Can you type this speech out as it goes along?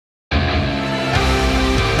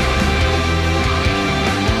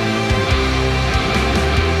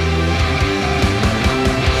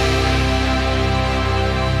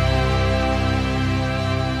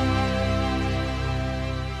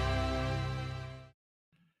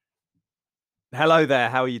Hello there.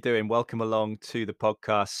 How are you doing? Welcome along to the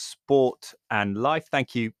podcast Sport and Life.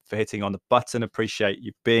 Thank you for hitting on the button. Appreciate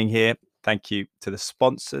you being here. Thank you to the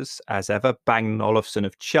sponsors, as ever, Bang & Olufsen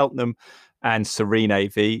of Cheltenham and Serene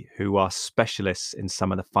AV, who are specialists in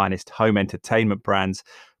some of the finest home entertainment brands,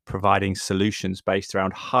 providing solutions based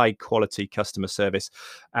around high quality customer service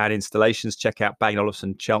and installations. Check out Bang &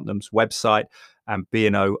 Olufsen Cheltenham's website and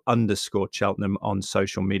B&O_Cheltenham on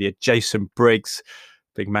social media. Jason Briggs,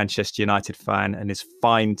 big Manchester United fan, and his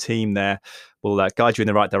fine team there will guide you in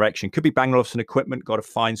the right direction. Could be Bang & Olufsen Equipment, got a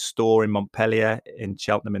fine store in Montpellier, in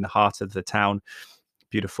Cheltenham, in the heart of the town.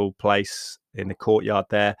 Beautiful place in the courtyard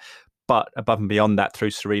there. But above and beyond that, through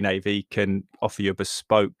Serene AV, can offer you a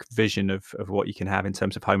bespoke vision of what you can have in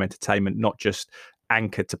terms of home entertainment, not just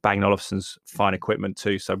anchored to Bang & Olufsen's fine equipment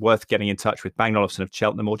too. So worth getting in touch with Bang & Olufsen of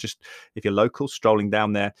Cheltenham, or just if you're local, strolling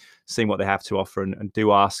down there, seeing what they have to offer, and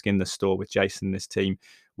do ask in the store with Jason and his team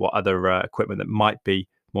what other equipment that might be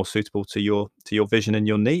more suitable to your vision and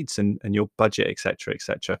your needs and your budget,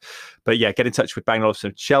 etc. But yeah, get in touch with Bang & Olufsen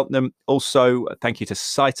of Cheltenham. Also, thank you to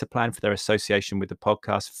Cytoplan for their association with the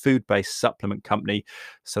podcast. Food-based supplement company,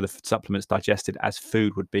 so the supplements digested as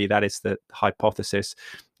food would be. That is the hypothesis.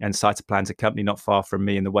 And Cytoplan's a company not far from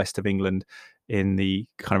me in the west of England, in the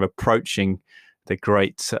kind of approaching the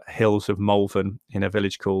great hills of Malvern, in a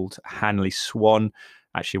village called Hanley Swan.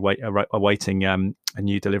 Actually awaiting a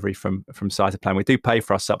new delivery from Cytoplan. We do pay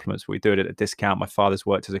for our supplements, but we do it at a discount. My father's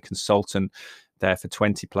worked as a consultant there for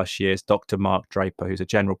 20 plus years. Dr. Mark Draper, who's a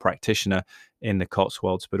general practitioner in the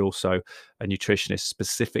Cotswolds, but also a nutritionist,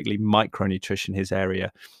 specifically micronutrition, his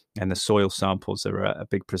area. And the soil samples are a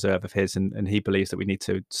big preserve of his. And he believes that we need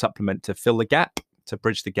to supplement to fill the gap, to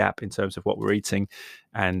bridge the gap in terms of what we're eating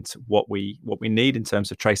and what we need in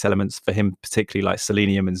terms of trace elements for him, particularly like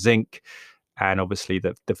selenium and zinc, and obviously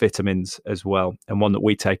the vitamins as well. And one that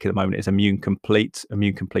we take at the moment is Immune Complete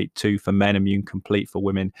 2 for men, Immune Complete for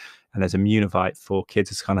women, and there's Immunovite for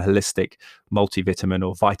kids. It's kind of holistic multivitamin,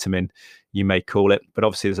 or vitamin, you may call it. But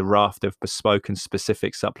obviously there's a raft of bespoke and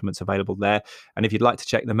specific supplements available there. And if you'd like to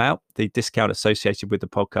check them out, the discount associated with the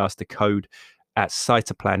podcast, the code at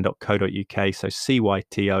cytoplan.co.uk, so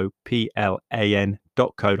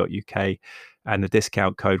cytoplan.co.uk, and the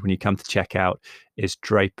discount code when you come to checkout is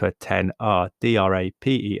Draper10R,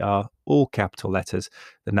 DRAPER, all capital letters,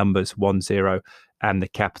 the numbers 10 and the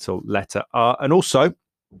capital letter R. And also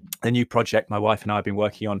a new project my wife and I have been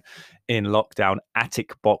working on in lockdown,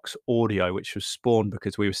 Attic Box Audio, which was spawned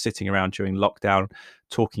because we were sitting around during lockdown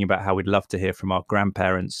talking about how we'd love to hear from our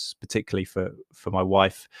grandparents, particularly for my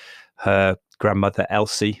wife, her grandmother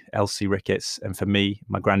Elsie Ricketts, and for me,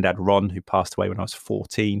 my granddad Ron, who passed away when I was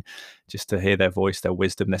 14, just to hear their voice, their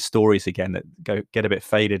wisdom, their stories again that get a bit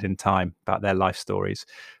faded in time, about their life stories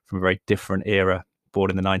from a very different era, born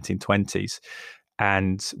in the 1920s.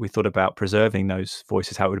 And we thought about preserving those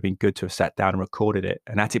voices, how it would have been good to have sat down and recorded it.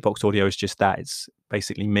 And Attic Box Audio is just that. It's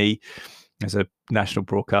basically me as a national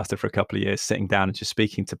broadcaster for a couple of years, sitting down and just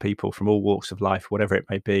speaking to people from all walks of life, whatever it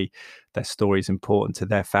may be. Their story is important to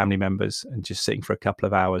their family members, and just sitting for a couple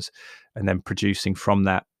of hours and then producing from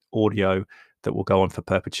that audio that will go on for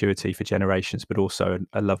perpetuity for generations, but also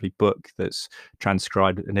a lovely book that's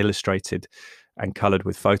transcribed and illustrated and coloured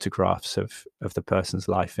with photographs of the person's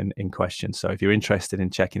life in question. So if you're interested in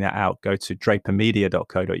checking that out, go to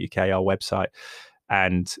drapermedia.co.uk, our website,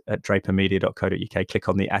 and at drapermedia.co.uk, click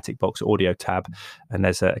on the Attic Box Audio tab, and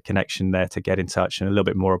there's a connection there to get in touch and a little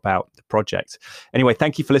bit more about the project. Anyway,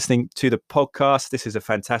 thank you for listening to the podcast. This is a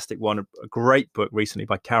fantastic one, a great book recently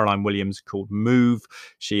by Caroline Williams called Move.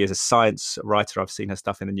 She is a science writer. I've seen her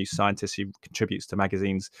stuff in the New Scientist. She contributes to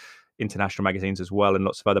magazines, international magazines as well, and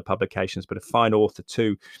lots of other publications, but a fine author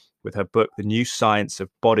too, with her book, The New Science of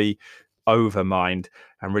Body Over Mind.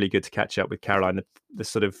 And really good to catch up with Caroline. The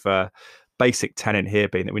sort of basic tenet here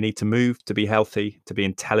being that we need to move to be healthy, to be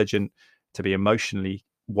intelligent, to be emotionally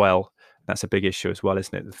well. That's a big issue as well,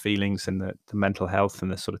 isn't it? The feelings and the mental health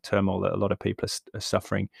and the sort of turmoil that a lot of people are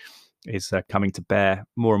suffering is coming to bear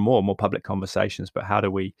more and more public conversations. But how do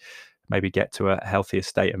we maybe get to a healthier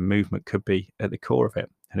state? And movement could be at the core of it.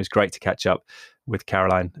 And it was great to catch up with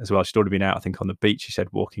Caroline as well. She'd already been out, I think, on the beach, she said,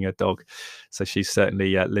 walking her dog. So she's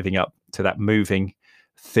certainly living up to that moving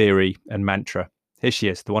theory and mantra. Here she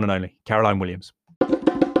is, the one and only Caroline Williams.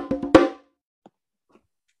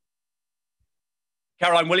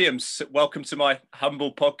 Caroline Williams, welcome to my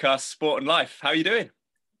humble podcast, Sport and Life. How are you doing?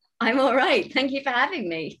 I'm all right. Thank you for having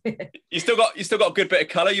me. You still got a good bit of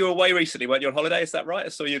colour. You were away recently, weren't you, on holiday? Is that right? I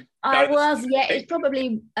saw you. I was, yeah. It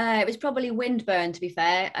was probably windburn, to be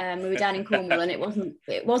fair. We were down in Cornwall, and it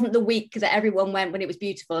wasn't the week that everyone went when it was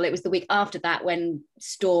beautiful. It was the week after that when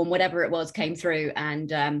storm, whatever it was, came through.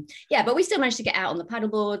 And yeah, but we still managed to get out on the paddle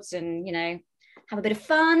boards and have a bit of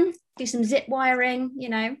fun, do some zip wiring.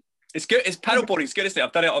 It's good. It's paddleboarding. It's good, isn't it?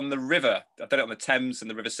 I've done it on the river. I've done it on the Thames and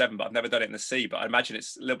the River Severn, but I've never done it in the sea. But I imagine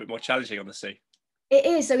it's a little bit more challenging on the sea. It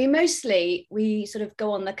is. So we sort of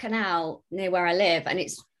go on the canal near where I live, and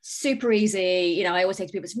it's super easy. I always say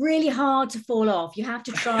to people, it's really hard to fall off. You have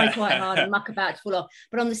to try quite hard and muck about to fall off.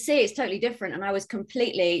 But on the sea, it's totally different. And I was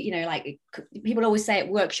completely, like people always say it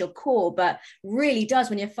works your core, but really does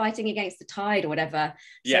when you're fighting against the tide or whatever.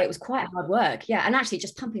 So it was quite hard work. Yeah. And actually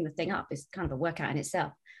just pumping the thing up is kind of a workout in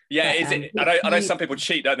itself. Yeah, is it? I know some people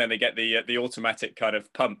cheat, don't they? They get the automatic kind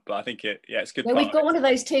of pump, but I think it's good. Yeah, we've got one of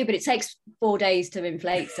those too, but it takes 4 days to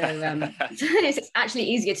inflate, so it's actually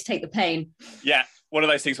easier to take the pain. Yeah, one of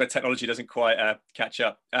those things where technology doesn't quite catch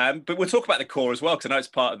up. But we'll talk about the core as well, because I know it's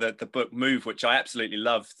part of the book Move, which I absolutely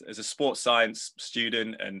loved as a sports science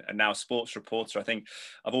student and now sports reporter. I think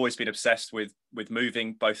I've always been obsessed with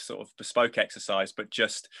moving, both sort of bespoke exercise, but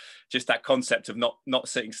just that concept of not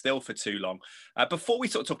sitting still for too long. Before we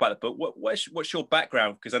sort of talk about the book, what's your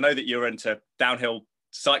background? Because I know that you're into downhill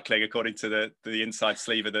cycling, according to the inside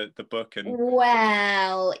sleeve of the book. And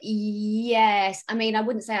well, yes, I mean, I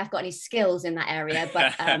wouldn't say I've got any skills in that area,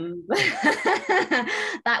 but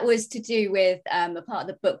that was to do with a part of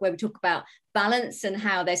the book where we talk about balance and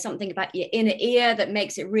how there's something about your inner ear that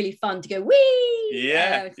makes it really fun to go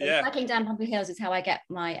wee. Cycling down bumpy hills is how I get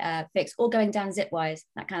my fix, or going down zip wires,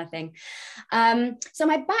 that kind of thing. So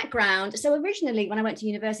my background, so originally when I went to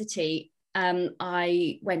university,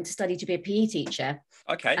 I went to study to be a PE teacher.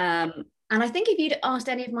 Okay. And I think if you'd asked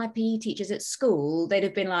any of my PE teachers at school, they'd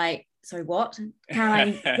have been like, sorry, what?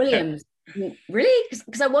 Caroline Williams? Really?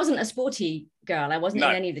 Because I wasn't a sporty girl. I wasn't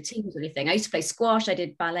in any of the teams or anything. I used to play squash. I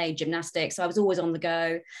did ballet, gymnastics. So I was always on the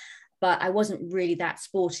go, but I wasn't really that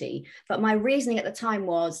sporty. But my reasoning at the time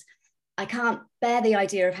was, I can't bear the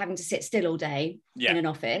idea of having to sit still all day in an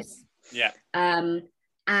office. Yeah. And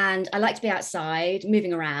I like to be outside,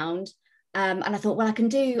 moving around. And I thought, well,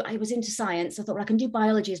 I was into science. I thought, well, I can do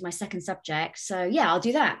biology as my second subject. So yeah, I'll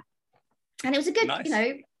do that. And it was a good,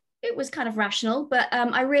 it was kind of rational, but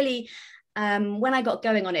I really, when I got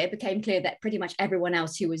going on it, it became clear that pretty much everyone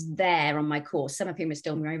else who was there on my course, some of whom are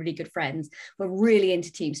still my really good friends, were really into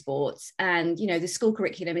team sports. And, the school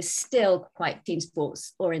curriculum is still quite team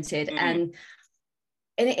sports oriented. And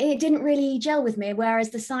it didn't really gel with me,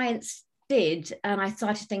 whereas the science did. And I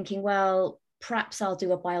started thinking, well, perhaps I'll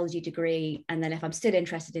do a biology degree. And then if I'm still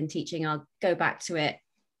interested in teaching, I'll go back to it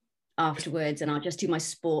afterwards, and I'll just do my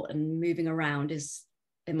sport and moving around is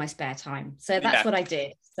in my spare time. So that's what I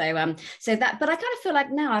did. So but I kind of feel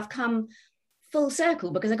like now I've come full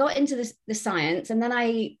circle, because I got into the science, and then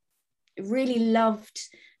I really loved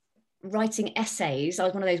writing essays. I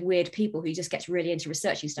was one of those weird people who just gets really into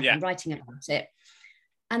researching stuff and writing about it.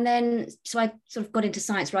 And then, so I sort of got into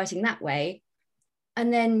science writing that way.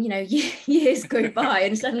 And then, years go by,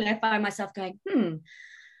 and suddenly I find myself going,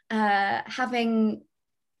 having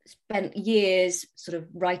spent years sort of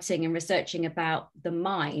writing and researching about the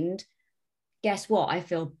mind, guess what? I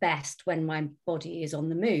feel best when my body is on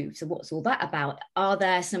the move. So what's all that about? Are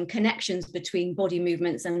there some connections between body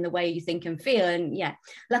movements and the way you think and feel? And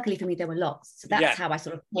luckily for me, there were lots. So that's how I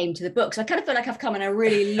sort of came to the book. So I kind of feel like I've come in a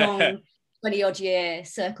really long 20-odd year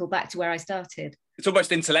circle back to where I started. It's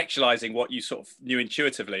almost intellectualizing what you sort of knew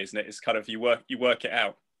intuitively, isn't it? It's kind of you work it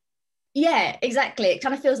out. Yeah, exactly. It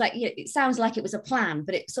kind of feels like, it sounds like it was a plan,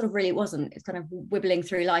 but it sort of really wasn't. It's kind of wibbling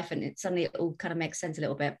through life, and it all kind of makes sense a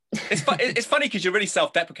little bit. It's funny because you're really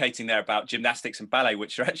self-deprecating there about gymnastics and ballet,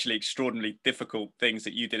 which are actually extraordinarily difficult things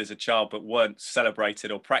that you did as a child but weren't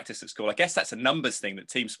celebrated or practiced at school. I guess that's a numbers thing, that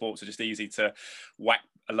team sports are just easy to whack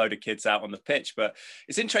a load of kids out on the pitch. But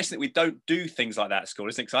it's interesting that we don't do things like that at school,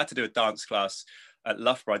 isn't it? Because I had to do a dance class at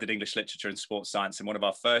Loughborough. I did English literature and sports science in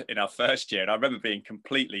our first year, and I remember being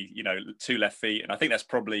completely, two left feet. And I think that's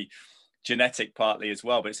probably genetic partly as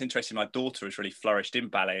well. But it's interesting, my daughter has really flourished in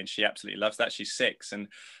ballet, and she absolutely loves that. She's 6, and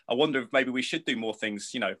I wonder if maybe we should do more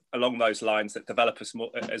things, along those lines that develop us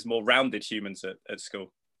more as more rounded humans at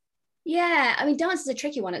school. Yeah, I mean, dance is a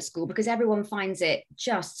tricky one at school because everyone finds it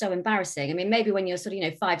just so embarrassing. I mean, maybe when you're sort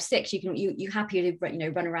of, 5, 6, you happy to,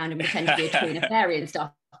 run around and pretend to be a toy and a fairy and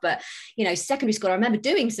stuff. But, secondary school, I remember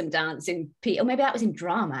doing some dance in or maybe that was in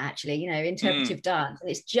drama, actually, interpretive dance. And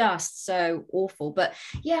it's just so awful. But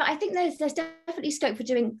yeah, I think there's definitely scope for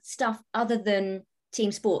doing stuff other than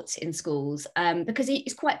team sports in schools, because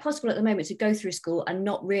it's quite possible at the moment to go through school and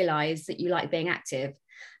not realize that you like being active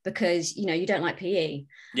because, you know, you don't like PE.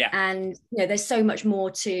 Yeah. And, you know, there's so much more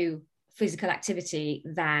to physical activity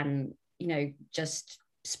than, you know, just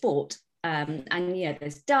sport. And yeah,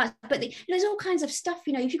 there's dance, but there's all kinds of stuff.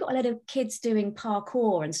 You know, if you've got a lot of kids doing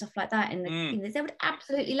parkour and stuff like that, they would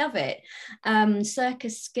absolutely love it.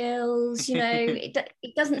 Circus skills, you know,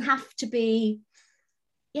 it doesn't have to be.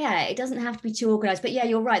 Yeah, it doesn't have to be too organized. But yeah,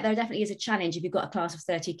 you're right. There definitely is a challenge if you've got a class of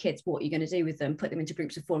 30 kids. What are you going to do with them? Put them into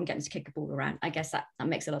groups of 4 and get them to kick a ball around. I guess that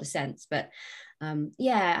makes a lot of sense. But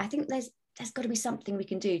yeah, I think there's got to be something we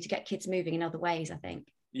can do to get kids moving in other ways, I think.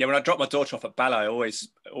 Yeah, when I drop my daughter off at ballet, I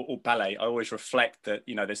always reflect that,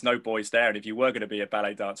 you know, there's no boys there. And if you were going to be a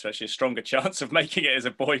ballet dancer, actually a stronger chance of making it as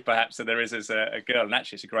a boy, perhaps, than there is as a girl. And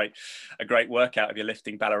actually, it's a great workout if you're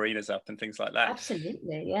lifting ballerinas up and things like that.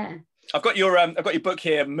 Absolutely, yeah. I've got your book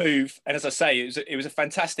here, Move. And as I say, it was a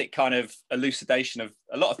fantastic kind of elucidation of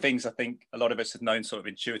a lot of things I think a lot of us have known sort of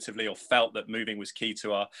intuitively or felt that moving was key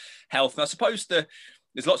to our health. And I suppose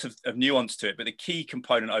there's lots of nuance to it, but the key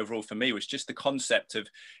component overall for me was just the concept of,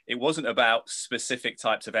 it wasn't about specific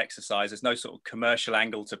types of exercise. There's no sort of commercial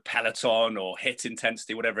angle to Peloton or HIIT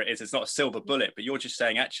intensity, whatever it is. It's not a silver bullet, but you're just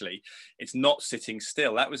saying, actually, it's not sitting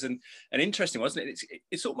still. That was an interesting, wasn't it?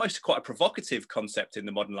 It's almost quite a provocative concept in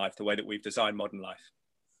the modern life, the way that we've designed modern life.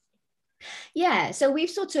 Yeah, so we've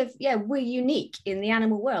sort of, we're unique in the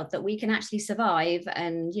animal world that we can actually survive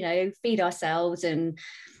and, you know, feed ourselves and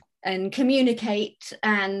communicate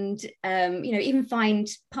and, you know, even find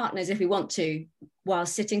partners if we want to while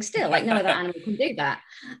sitting still. Like no other animal can do that.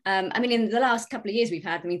 I mean, in the last couple of years we've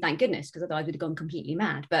had, I mean, thank goodness, because otherwise we'd have gone completely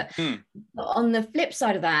mad. But on the flip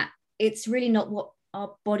side of that, it's really not what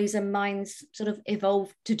our bodies and minds sort of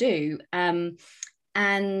evolved to do.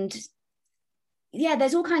 And yeah,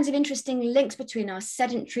 there's all kinds of interesting links between our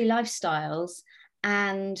sedentary lifestyles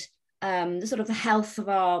and the sort of the health of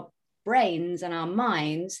our brains and our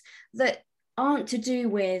minds that aren't to do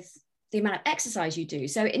with the amount of exercise you do.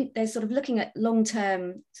 So there's sort of looking at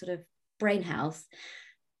long-term sort of brain health.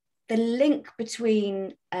 The link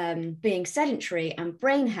between being sedentary and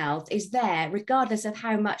brain health is there regardless of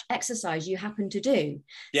how much exercise you happen to do.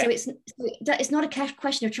 Yeah. So it's not a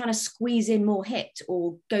question of trying to squeeze in more HIIT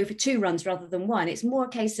or go for 2 runs rather than 1. It's more a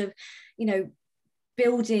case of, you know,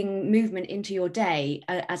 building movement into your day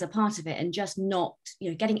as a part of it, and just not, you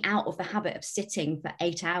know, getting out of the habit of sitting for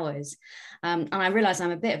 8 hours. And I realize I'm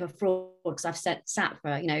a bit of a fraud because I've sat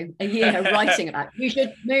for, you know, a year writing about you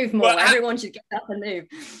should move more. Well, everyone should get up and move.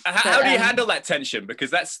 How do you handle that tension?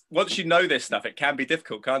 Because that's, once you know this stuff, it can be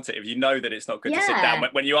difficult, can't it? If you know that it's not good to sit down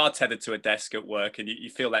when you are tethered to a desk at work and you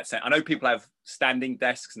feel that sense. I know people have standing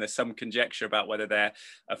desks and there's some conjecture about whether they're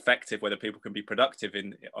effective, whether people can be productive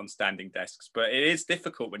on standing desks, but it is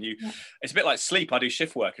difficult when it's a bit like sleep. I do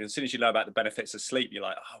shift work, and as soon as you know about the benefits of sleep, you're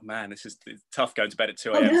like, oh man, it's tough going to bed at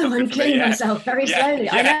 2 a.m. Oh, no, I'm killing myself very slowly.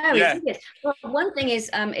 I know. Well, one thing is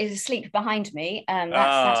asleep behind me.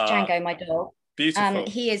 That's Django, my dog. Beautiful.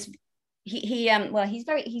 He's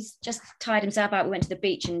just tired himself out. We went to the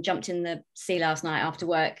beach and jumped in the sea last night after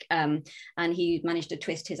work, and he managed to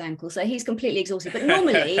twist his ankle, so he's completely exhausted. But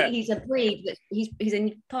normally he's a breed that he's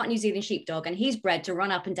a part New Zealand sheepdog, and he's bred to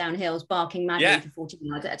run up and down hills barking madly for 40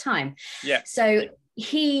 yards at a time. So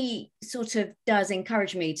he sort of does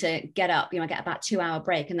encourage me to get up. You know, I get about 2-hour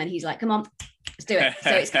break, and then he's like, come on, let's do it. So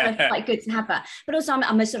it's kind of quite good to have that. But also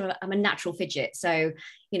I'm a natural fidget. So,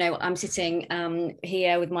 you know, I'm sitting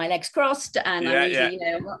here with my legs crossed, and I'm usually, you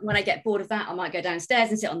know, when I get bored of that, I might go downstairs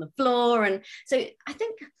and sit on the floor. And so I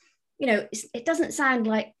think, you know, it doesn't sound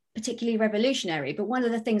like particularly revolutionary, but one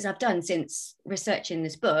of the things I've done since researching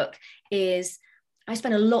this book is I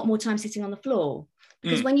spend a lot more time sitting on the floor.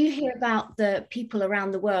 Because when you hear about the people around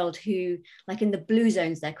the world who, like in the blue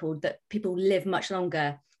zones, they're called, that people live much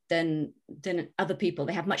longer than other people,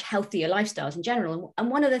 they have much healthier lifestyles in general. And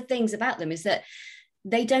one of the things about them is that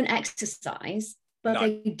they don't exercise, but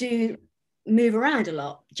they do move around a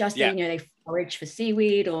lot. Just, you know, they forage for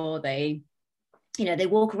seaweed, or they, you know, they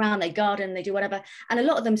walk around, they garden, they do whatever. And a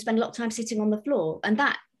lot of them spend a lot of time sitting on the floor. And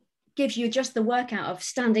that gives you just the workout of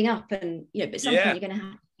standing up, and, you know, but something you're going to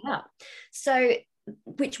have to get up. So,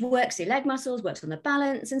 which works your leg muscles, works on the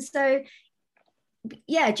balance. And so,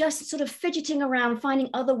 just sort of fidgeting around, finding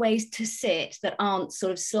other ways to sit that aren't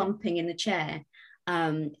sort of slumping in the chair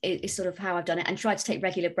is sort of how I've done it, and try to take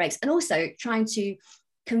regular breaks, and also trying to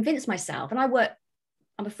convince myself. And I'm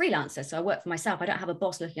a freelancer, so I work for myself. I don't have a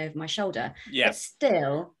boss looking over my shoulder, but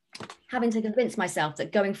still having to convince myself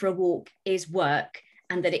that going for a walk is work,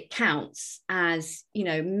 and that it counts as, you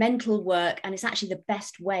know, mental work, and it's actually the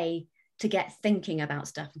best way to get thinking about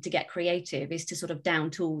stuff and to get creative is to sort of down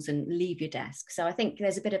tools and leave your desk. So I think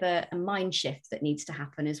there's a bit of a mind shift that needs to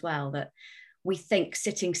happen as well, that we think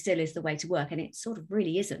sitting still is the way to work, and it sort of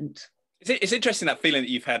really isn't. It's interesting, that feeling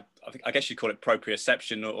that you've had, I guess you call it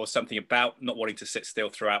proprioception, or something about not wanting to sit still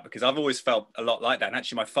throughout, because I've always felt a lot like that. And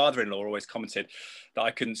actually my father-in-law always commented that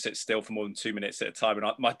I couldn't sit still for more than 2 minutes at a time.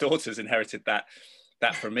 And my daughter's inherited that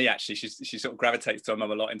from me. Actually, she sort of gravitates to her mum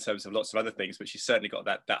a lot in terms of lots of other things, but she's certainly got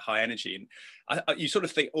that high energy. And you sort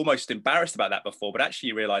of think almost embarrassed about that before, but actually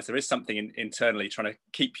you realize there is something internally trying to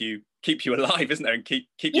keep you alive, isn't there, and keep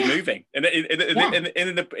you moving. And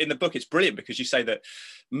in the book, it's brilliant, because you say that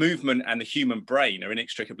movement and the human brain are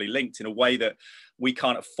inextricably linked in a way that we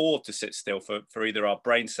can't afford to sit still for either our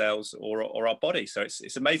brain cells or our body. So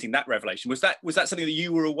it's amazing, that revelation. Was that something that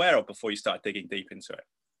you were aware of before you started digging deep into it?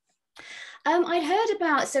 I'd heard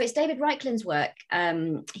about, so it's David Reichlein's work.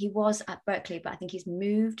 He was at Berkeley, but I think he's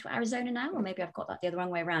moved to Arizona now, or maybe I've got that the other wrong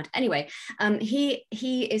way around. Anyway,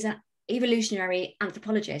 he is an evolutionary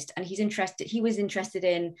anthropologist, and he was interested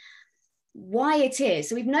in why it is.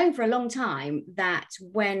 So we've known for a long time that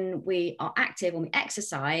when we are active, when we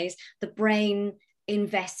exercise, the brain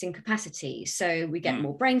invests in capacity. So we get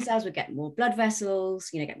more brain cells, we get more blood vessels,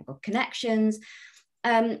 get more connections.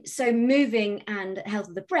 So moving and health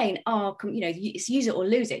of the brain are, it's use it or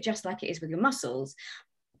lose it, just like it is with your muscles.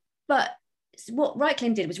 But what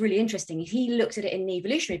Reichlein did was really interesting. He looked at it in an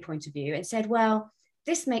evolutionary point of view and said, well,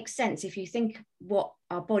 this makes sense if you think what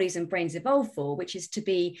our bodies and brains evolved for, which is to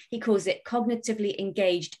be, he calls it cognitively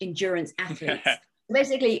engaged endurance athletes.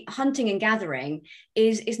 Basically, hunting and gathering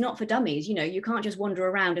is not for dummies. You can't just wander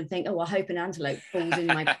around and think, oh, I hope an antelope falls in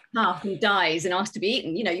my path and dies and asks to be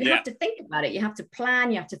eaten. You have to think about it. You have to plan.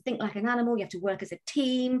 You have to think like an animal. You have to work as a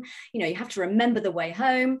team. You have to remember the way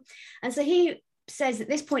home. And so he says at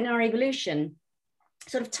this point in our evolution,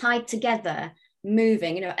 sort of tied together,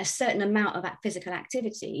 moving, a certain amount of physical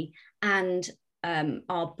activity and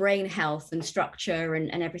our brain health and structure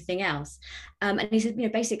and everything else. And he said,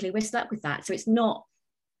 basically we're stuck with that. So it's not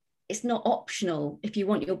optional if you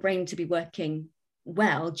want your brain to be working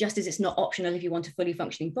well, just as it's not optional if you want a fully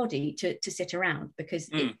functioning body to sit around, because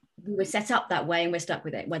we were set up that way and we're stuck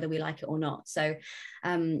with it, whether we like it or not. So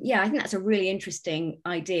I think that's a really interesting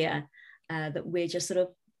idea, that we're just sort of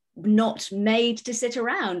not made to sit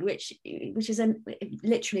around, which is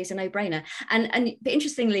literally is a no-brainer. And but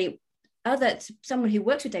interestingly, someone who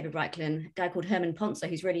works with David Reichlin, a guy called Herman Ponzer,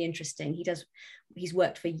 who's really interesting. He's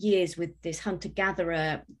worked for years with this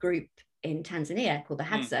hunter-gatherer group in Tanzania called the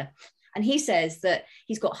Hadza. And he says that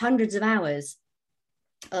he's got hundreds of hours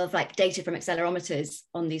of data from accelerometers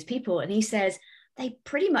on these people. And he says they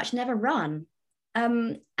pretty much never run.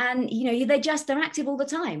 And they're active all the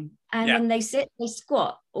time. And when they sit, they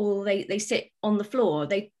squat, or they sit on the floor.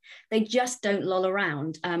 They just don't loll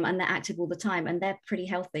around, and they're active all the time, and they're pretty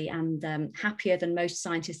healthy and happier than most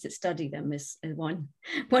scientists that study them, is one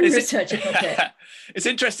researcher put it. It's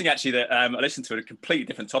interesting actually that I listened to a completely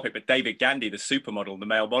different topic, but David Gandy, the supermodel, the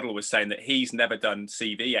male model, was saying that he's never done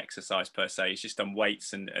CV exercise per se. He's just done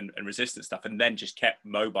weights and resistance stuff, and then just kept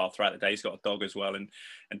mobile throughout the day. He's got a dog as well, and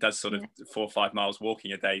does sort of 4 or 5 miles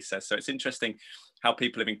walking a day. So it's interesting how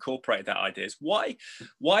people have incorporated that ideas. Why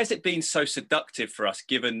has it been so seductive for us,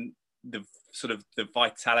 given the sort of the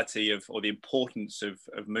vitality or the importance of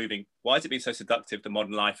moving? Why has it been so seductive, the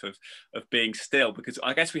modern life of being still? Because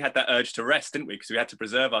I guess we had that urge to rest, didn't we? Because we had to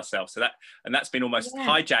preserve ourselves. So that's been almost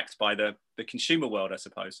hijacked by the consumer world, I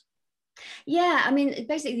suppose. Yeah, I mean,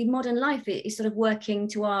 basically modern life is sort of working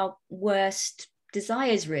to our worst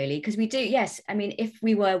desires, really, because we do, yes, I mean, if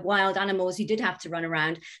we were wild animals who did have to run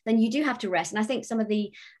around, then you do have to rest. And I think some of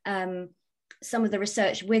the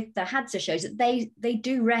research with the Hadza shows that they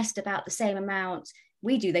do rest about the same amount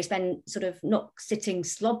we do. They spend sort of not sitting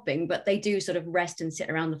slobbing, but they do sort of rest and sit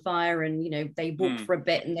around the fire, and they walk for a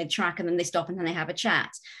bit and they track, and then they stop and then they have a chat.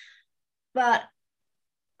 But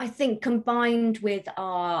I think combined with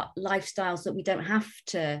our lifestyles, that we don't have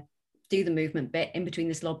to do the movement bit in between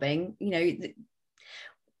the slobbing,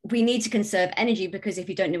 we need to conserve energy, because if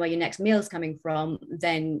you don't know where your next meal's coming from,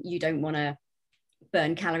 then you don't want to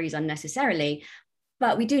burn calories unnecessarily.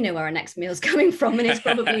 But we do know where our next meal's coming from, and it's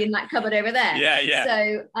probably in that cupboard over there. Yeah.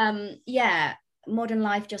 So modern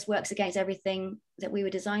life just works against everything that we were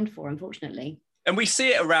designed for, unfortunately. And we see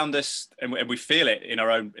it around us, and we feel it in our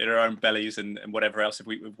own bellies and whatever else. If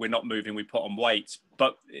we're not moving, we put on weight.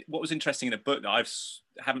 But what was interesting in the book that I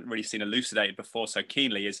haven't really seen elucidated before so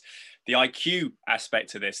keenly is the IQ aspect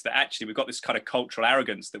to this. That actually we've got this kind of cultural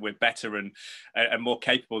arrogance that we're better and more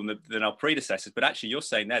capable than our predecessors. But actually, you're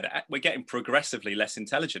saying there that we're getting progressively less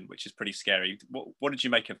intelligent, which is pretty scary. What did you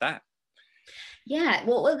make of that? Yeah,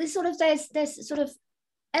 well, there's sort of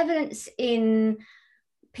evidence in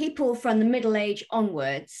people from the middle age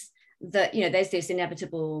onwards that, you know, there's this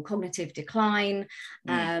inevitable cognitive decline,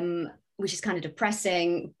 which is kind of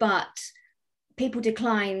depressing, but people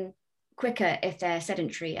decline quicker if they're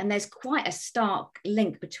sedentary. And there's quite a stark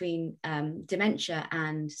link between dementia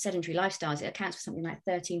and sedentary lifestyles. It accounts for something like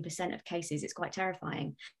 13% of cases. It's quite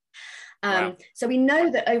terrifying. Wow. So we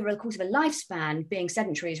know that over the course of a lifespan, being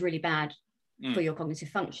sedentary is really bad for your cognitive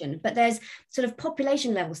function. But there's sort of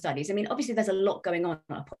population level studies. I mean, obviously there's a lot going on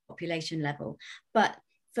at a population level, but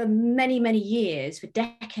for many, many years, for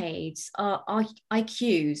decades, our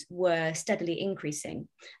IQs were steadily increasing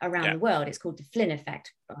around the world. It's called the Flynn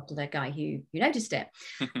effect, after the guy who noticed it.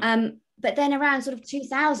 But then around sort of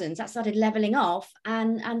 2000s, that started leveling off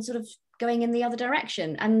and sort of going in the other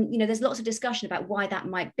direction. And, you know, there's lots of discussion about why that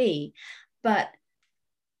might be, but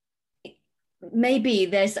maybe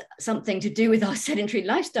there's something to do with our sedentary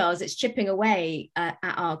lifestyles. It's chipping away at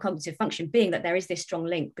our cognitive function, being that there is this strong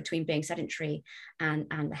link between being sedentary and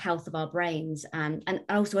the health of our brains and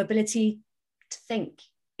also ability to think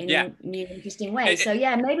in new, interesting ways. So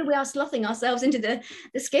maybe we are sloughing ourselves into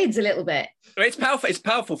the skids a little bit. It's powerful. It's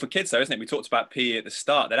powerful for kids, though, isn't it? We talked about PE at the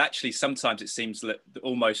start. That actually sometimes it seems that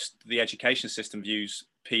almost the education system views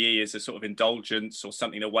PE as a sort of indulgence or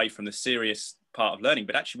something away from the serious part of learning.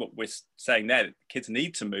 But actually, what we're saying there, that kids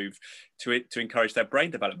need to move to encourage their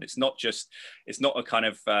brain development. It's not a kind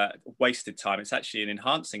of wasted time. It's actually an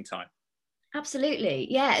enhancing time.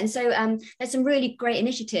 Absolutely, yeah. And so there's some really great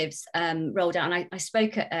initiatives rolled out. And I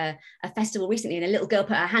spoke at a festival recently, and a little girl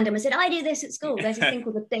put her hand up and said, "I do this at school." There's a thing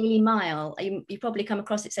called the Daily Mile. You probably come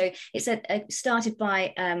across it. So it's started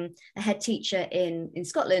by a head teacher in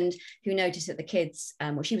Scotland who noticed that the kids,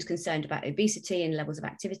 she was concerned about obesity and levels of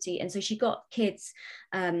activity, and so she got kids.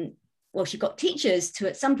 She got teachers to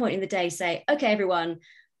at some point in the day say, "Okay, everyone,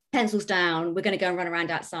 pencils down. We're going to go and run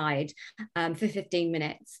around outside for 15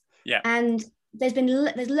 minutes." Yeah. And there's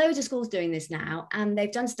loads of schools doing this now, and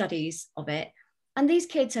they've done studies of it. And these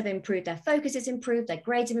kids have improved, their focus has improved, their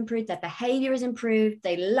grades have improved, their behavior has improved,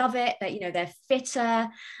 they love it, they're fitter,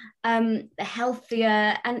 they're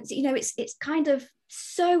healthier. And it's kind of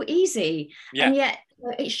so easy. Yeah. And yet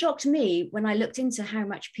it shocked me when I looked into how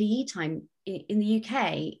much PE time in the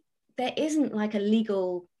UK, there isn't like a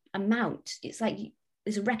legal amount. It's like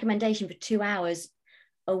there's a recommendation for 2 hours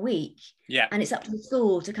a week, and it's up to the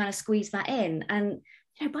school to kind of squeeze that in. And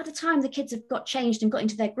by the time the kids have got changed and got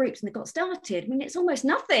into their groups and they got started, I mean, it's almost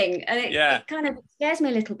nothing, and it kind of scares me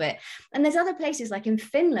a little bit. And there's other places, like in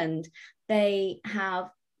Finland, they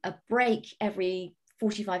have a break every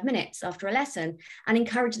 45 minutes after a lesson and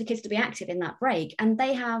encourage the kids to be active in that break, and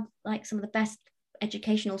they have like some of the best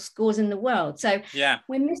educational scores in the world. So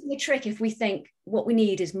we're missing the trick if we think what we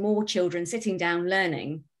need is more children sitting down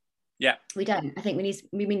learning. Yeah, we don't. I think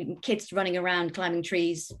we need kids running around climbing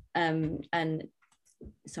trees. And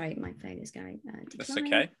sorry, my phone is going. That's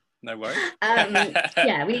okay. No worries.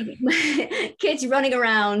 Kids running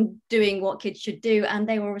around doing what kids should do, and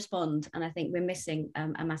they will respond. And I think we're missing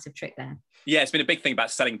a massive trick there. Yeah, it's been a big thing about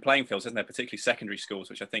selling playing fields, isn't there? Particularly secondary schools,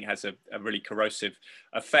 which I think has a really corrosive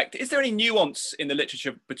effect. Is there any nuance in the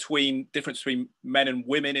literature difference between men and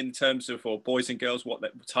women in terms of, or boys and girls, what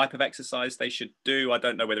type of exercise they should do? I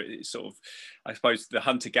don't know whether it's sort of, I suppose the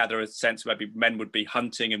hunter-gatherer sense, maybe men would be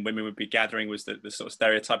hunting and women would be gathering was the sort of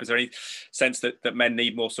stereotype. Is there any sense that men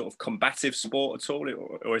need more sort of combative sport at all?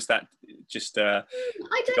 Or is that just I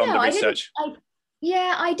don't know. Research?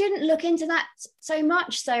 I didn't look into that so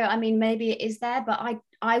much. So, I mean, maybe it is there, but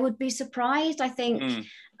I would be surprised. I think,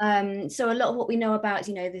 so a lot of what we know about,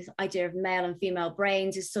 this idea of male and female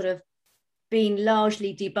brains is sort of being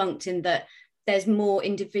largely debunked in that there's more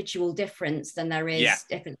individual difference than there is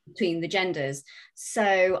difference between the genders.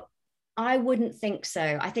 So I wouldn't think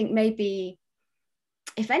so. I think maybe,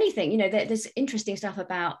 if anything, there's interesting stuff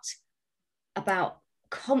about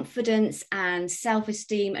confidence and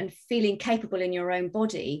self-esteem and feeling capable in your own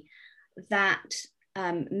body that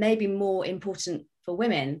may be more important for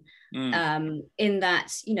women, in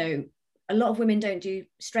that a lot of women don't do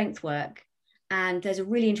strength work, and there's a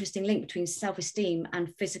really interesting link between self-esteem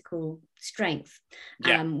and physical strength,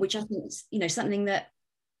 which I think is something that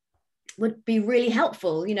would be really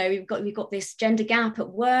helpful. We've got this gender gap at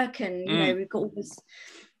work, and we've got all this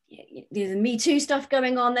there's Me Too stuff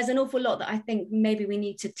going on. There's an awful lot that I think maybe we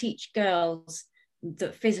need to teach girls,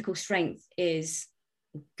 that physical strength is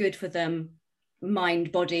good for them,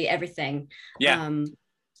 mind, body, everything.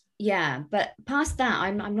 But past that,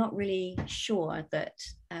 I'm not really sure that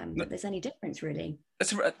there's any difference, really.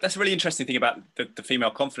 that's a really interesting thing about the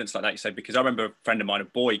female confidence like that you say, because I remember a friend of mine, a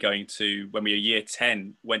boy, going to, when we were year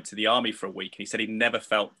 10, went to the army for a week, and he said he never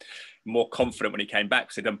felt more confident when he came back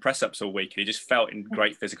because he'd done press-ups all week, and he just felt in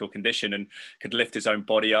great physical condition and could lift his own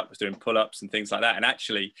body up, was doing pull-ups and things like that. And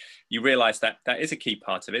actually you realize that that is a key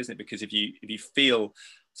part of it, isn't it? Because if you feel,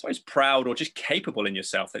 I suppose, proud or just capable in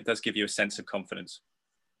yourself, that does give you a sense of confidence.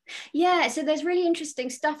 Yeah, so there's really interesting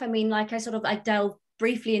stuff. I mean, like I delve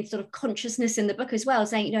briefly into sort of consciousness in the book as well,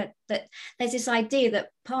 saying, you know, that there's this idea that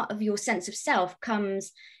part of your sense of self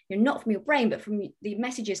comes, you know, not from your brain, but from the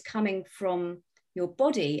messages coming from your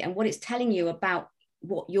body and what it's telling you about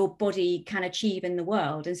what your body can achieve in the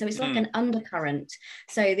world. And so it's like an undercurrent.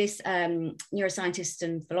 So this neuroscientist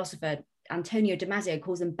and philosopher Antonio Damasio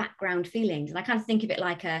calls them background feelings, and I kind of think of it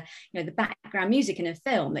like the background music in a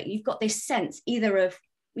film, that you've got this sense either of,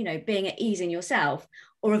 you know, being at ease in yourself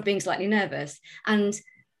or of being slightly nervous. And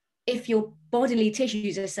if your bodily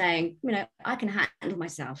tissues are saying, you know, I can handle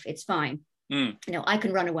myself, it's fine, you know, I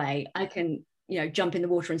can run away, I can, you know, jump in the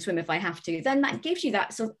water and swim if I have to, then that gives you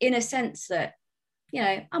that sort of inner sense that, you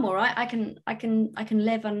know, I'm all right, I can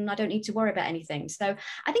live and I don't need to worry about anything. So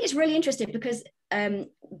I think it's really interesting because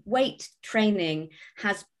weight training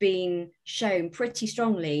has been shown pretty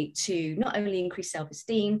strongly to not only increase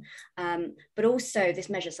self-esteem, but also this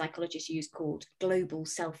measure psychologists use called global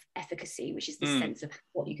self-efficacy, which is the sense of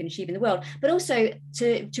what you can achieve in the world, but also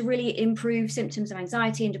to really improve symptoms of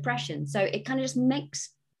anxiety and depression. So it kind of just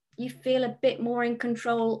makes you feel a bit more in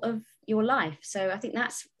control of your life. So I think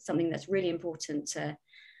that's something that's really important to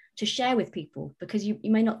share with people, because you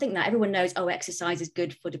may not think that. Everyone knows, oh, exercise is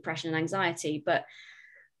good for depression and anxiety, but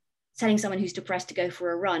telling someone who's depressed to go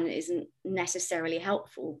for a run isn't necessarily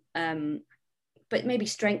helpful. But maybe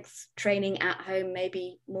strength training at home may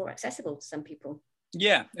be more accessible to some people.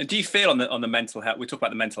 Yeah. And do you feel on the mental health, we talk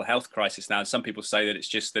about the mental health crisis now, and some people say that it's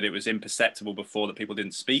just that it was imperceptible before, that people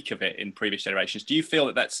didn't speak of it in previous generations. Do you feel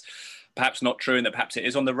that that's perhaps not true, and that perhaps it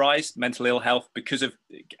is on the rise, mental ill health, because of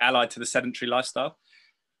allied to the sedentary lifestyle?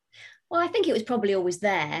 Well, I think it was probably always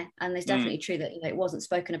there, and it's definitely true that, you know, it wasn't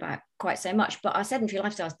spoken about quite so much, but our sedentary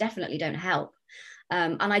lifestyles definitely don't help.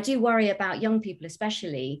 And I do worry about young people,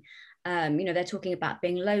 especially. You know, they're talking about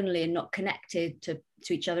being lonely and not connected to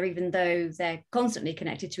each other, even though they're constantly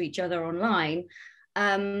connected to each other online.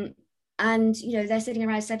 And, you know, they're sitting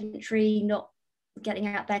around sedentary, not getting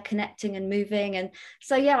out there, connecting and moving. And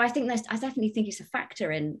so, yeah, I definitely think it's a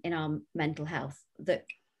factor in our mental health, that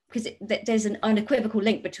because there's an unequivocal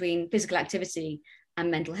link between physical activity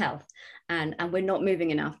and mental health, and we're not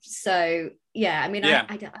moving enough. So, yeah, I mean, yeah.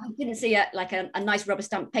 I didn't see a nice rubber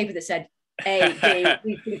stamp paper that said A,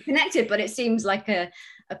 B, we connected, but it seems like a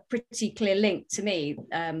pretty clear link to me,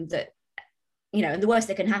 that, you know, and the worst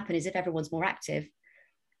that can happen is if everyone's more active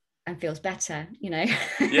and feels better, you know.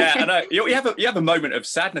 Yeah, I know. You have a moment of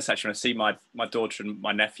sadness actually when I see my daughter and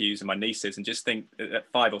my nephews and my nieces, and just think at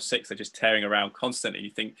 5 or 6 they're just tearing around constantly.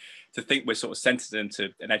 You think we're sort of centered into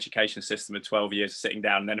an education system of 12 years of sitting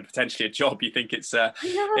down and then potentially a job. You think it's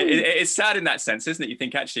it's sad in that sense, isn't it? You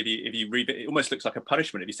think actually if you read it, it almost looks like a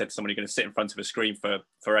punishment if you said to someone you're going to sit in front of a screen for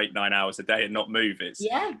 8-9 hours a day and not move. It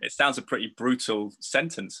sounds a pretty brutal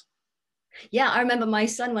sentence. Yeah, I remember my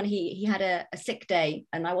son when he had a sick day,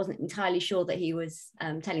 and I wasn't entirely sure that he was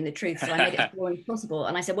telling the truth, so I made it as boring as possible.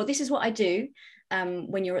 And I said, well, this is what I do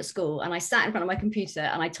when you're at school. And I sat in front of my computer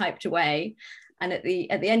and I typed away. And at the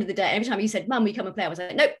end of the day, every time he said, Mum, will you come and play? I was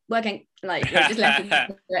like, nope, working. Like, just left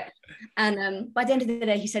him. And by the end of the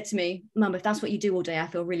day, he said to me, Mum, if that's what you do all day, I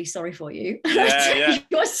feel really sorry for you. Yeah.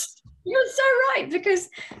 You're so right, because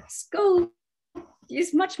school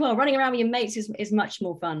is much more, running around with your mates is much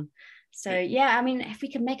more fun. So, yeah, I mean, if we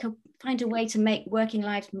can find a way to make working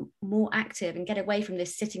lives more active and get away from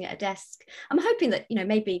this sitting at a desk, I'm hoping that, you know,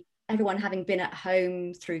 maybe everyone having been at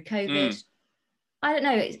home through COVID, I don't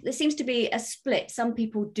know, there seems to be a split. Some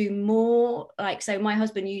people do more, like, so my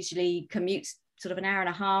husband usually commutes sort of an hour and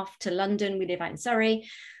a half to London. We live out in Surrey.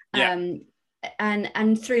 Yeah.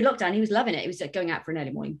 And through lockdown, he was loving it. He was like going out for an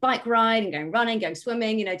early morning bike ride and going running, going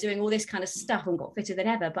swimming, you know, doing all this kind of stuff, and got fitter than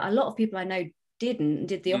ever. But a lot of people I know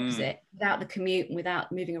did the opposite, without the commute and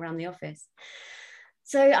without moving around the office.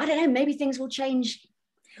 So I don't know, maybe things will change.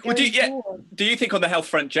 Well, do you think on the health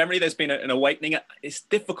front generally there's been an awakening? It's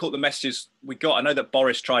difficult, the messages we got. I know that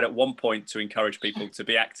Boris tried at one point to encourage people to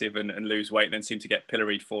be active and lose weight, and then seemed to get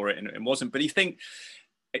pilloried for it and wasn't. But do you think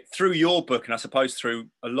through your book, and I suppose through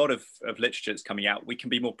a lot of literature that's coming out, we can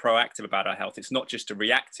be more proactive about our health? It's not just a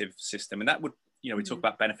reactive system, and that would, you know, we talk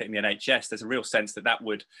about benefiting the NHS. There's a real sense that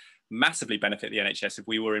would massively benefit the NHS if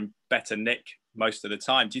we were in better nick most of the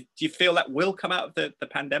time. Do you feel that will come out of the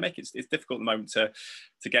pandemic? It's difficult at the moment to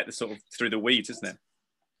get the sort of through the weeds, isn't it?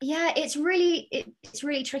 Yeah, it's really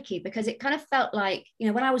tricky, because it kind of felt like, you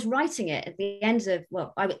know, when I was writing it at the end of,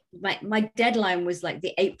 well, my deadline was like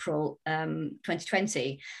the April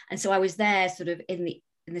 2020, and so I was there sort of in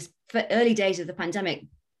this early days of the pandemic,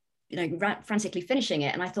 you know, frantically finishing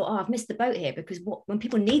it, and I thought, oh, I've missed the boat here, because when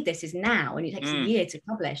people need this is now, and it takes a year to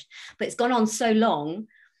publish, but it's gone on so long.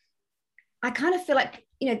 I kind of feel like,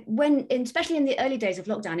 you know, especially in the early days of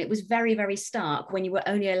lockdown, it was very, very stark when you were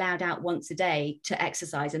only allowed out once a day to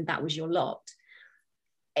exercise, and that was your lot.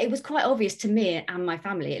 It was quite obvious to me and my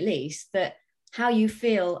family, at least, that how you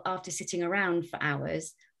feel after sitting around for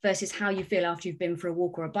hours versus how you feel after you've been for a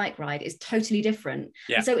walk or a bike ride is totally different.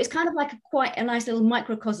 Yeah. And so it's kind of like quite a nice little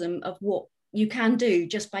microcosm of what you can do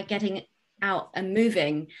just by getting out and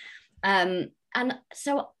moving. And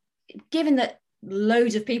so given that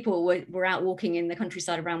loads of people were out walking in the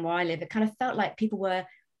countryside around where I live, it kind of felt like people were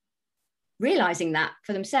realizing that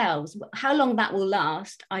for themselves. How long that will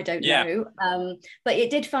last, I don't know. But it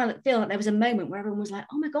did feel like there was a moment where everyone was like,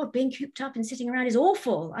 oh my God, being cooped up and sitting around is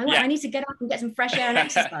awful. I need to get up and get some fresh air and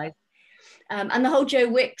exercise. And the whole Joe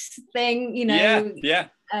Wicks thing, you know,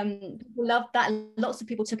 people loved that. Lots of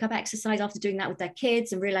people took up exercise after doing that with their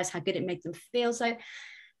kids and realized how good it made them feel. So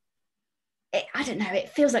I don't know, it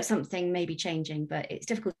feels like something may be changing, but it's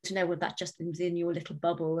difficult to know whether that just within your little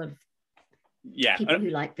bubble of people who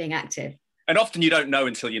like being active. And often you don't know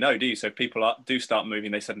until you know, do you? So if people do start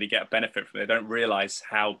moving, they suddenly get a benefit from it. They don't realise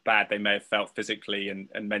how bad they may have felt physically and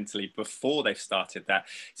mentally before they've started that.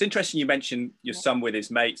 It's interesting you mentioned your son with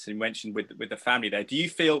his mates, and you mentioned with the family there. Do you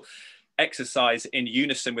feel exercise in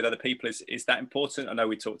unison with other people is that important? I know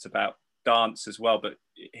we talked about dance as well, but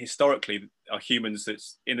historically are humans,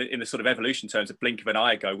 that's in the sort of evolution terms, a blink of an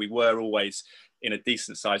eye ago, we were always in a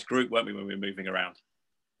decent sized group, weren't we, when we were moving around?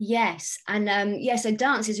 Yes. And so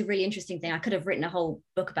dance is a really interesting thing. I could have written a whole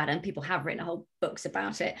book about it, and people have written whole books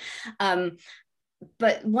about it.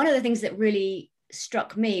 But one of the things that really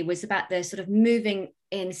struck me was about the sort of moving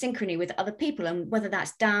in synchrony with other people, and whether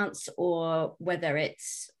that's dance or whether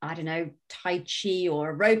it's, I don't know, Tai Chi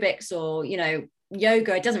or aerobics or, you know,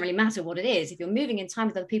 yoga, it doesn't really matter what it is. If you're moving in time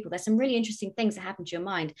with other people, there's some really interesting things that happen to your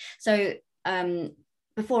mind. So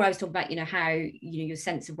before I was talking about, you know, how, you know, your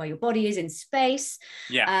sense of where your body is in space.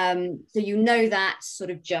 So you know that sort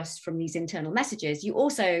of just from these internal messages. You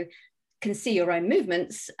also can see your own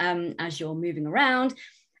movements as you're moving around.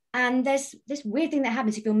 And there's this weird thing that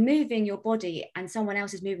happens if you're moving your body and someone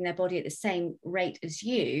else is moving their body at the same rate as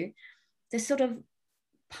you. There's sort of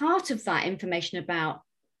part of that information about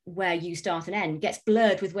where you start and end gets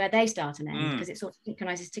blurred with where they start and end, because it sort of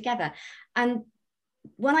synchronizes together. And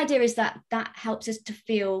one idea is that helps us to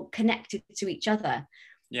feel connected to each other.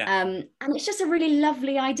 And it's just a really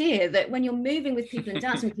lovely idea that when you're moving with people and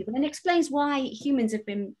dancing with people, and it explains why humans have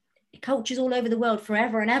been, cultures all over the world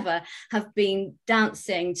forever and ever have been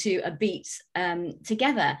dancing to a beat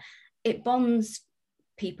together. It bonds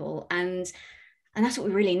people, and that's what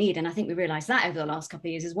we really need. And I think we realized that over the last couple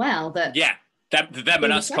of years as well, that them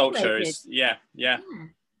and us culture is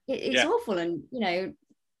it's awful. And, you know,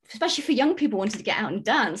 especially for young people wanting to get out and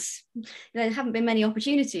dance, there haven't been many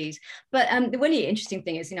opportunities. But the really interesting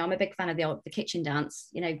thing is, you know, I'm a big fan of the kitchen dance.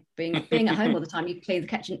 You know, being at home all the time, you clean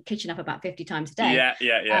the kitchen up about 50 times a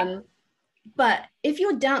day. But if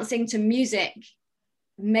you're dancing to music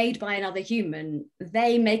made by another human,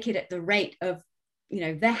 they make it at the rate of, you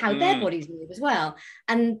know, how their bodies move as well.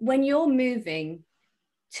 And when you're moving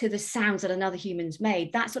to the sounds that another human's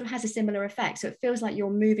made, that sort of has a similar effect. So it feels like you're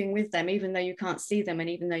moving with them, even though you can't see them, and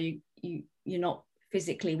even though you're not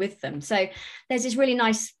physically with them. So there's this really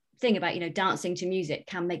nice thing about, you know, dancing to music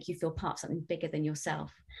can make you feel part of something bigger than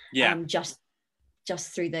yourself. Just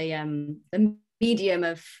through the medium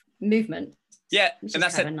of movement. Which and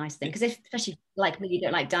that's kind of a nice thing, because especially like me, you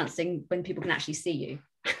don't like dancing when people can actually see you.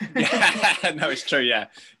 No, it's true. I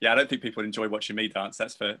don't think people enjoy watching me dance,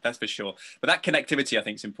 that's for sure. But that connectivity, I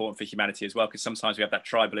think, is important for humanity as well, because sometimes we have that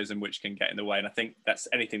tribalism which can get in the way, and I think that's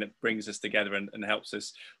anything that brings us together and helps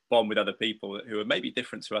us bond with other people who are maybe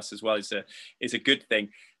different to us as well is a good thing.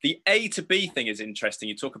 The A to B thing is interesting.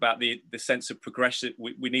 You talk about the sense of progression.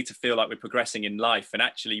 We need to feel like we're progressing in life, and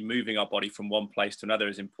actually moving our body from one place to another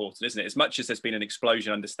is important, isn't it? As much as there's been an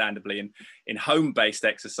explosion, understandably, in home-based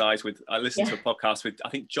exercise. I listened to a podcast with, I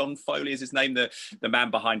think John Foley is his name, the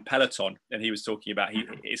man behind Peloton, and he was talking about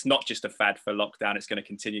it's not just a fad for lockdown, it's going to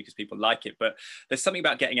continue because people like it, but there's something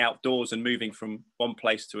about getting outdoors and moving from one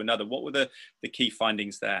place to another. What were the key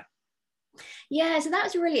findings there? Yeah, so that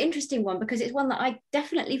was a really interesting one, because it's one that I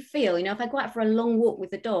definitely feel, you know, if I go out for a long walk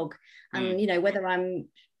with the dog and, you know, whether I'm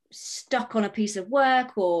stuck on a piece of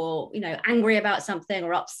work or, you know, angry about something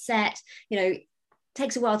or upset, you know, it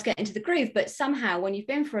takes a while to get into the groove. But somehow when you've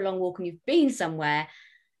been for a long walk and you've been somewhere,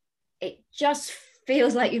 it just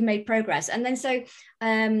feels like you've made progress. And then so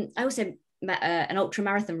I also met an ultra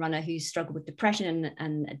marathon runner who struggled with depression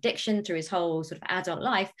and addiction through his whole sort of adult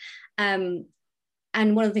life.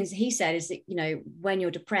 And one of the things that he said is that, you know, when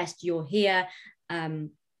you're depressed, you're here.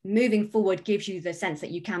 Moving forward gives you the sense that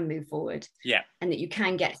you can move forward. Yeah. And that you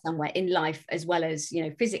can get somewhere in life as well as, you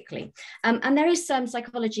know, physically. And there is some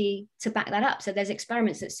psychology to back that up. So there's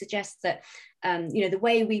experiments that suggest that, you know, the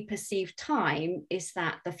way we perceive time is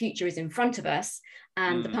that the future is in front of us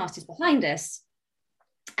and the past is behind us.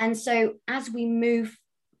 And so as we move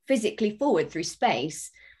physically forward through space,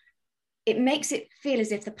 it makes it feel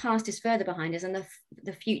as if the past is further behind us and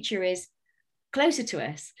the future is closer to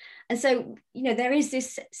us. And so, you know, there is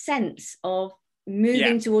this sense of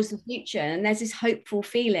moving towards the future, and there's this hopeful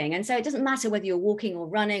feeling. And so it doesn't matter whether you're walking or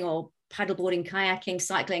running or paddleboarding, kayaking,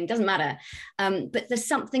 cycling, doesn't matter. But there's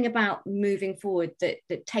something about moving forward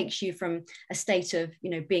that takes you from a state of,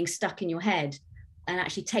 you know, being stuck in your head and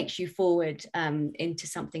actually takes you forward into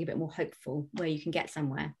something a bit more hopeful where you can get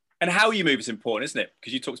somewhere. And how you move is important, isn't it?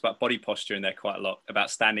 Because you talked about body posture in there quite a lot,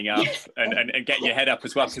 about standing up and getting your head up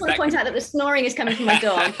as well. I just want to point out that the snoring is coming from my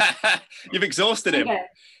dog. You've exhausted him.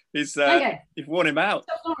 He's, you've worn him out.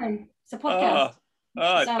 Stop snoring. It's a podcast.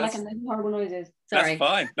 Sound like I'm making horrible noises. Sorry. That's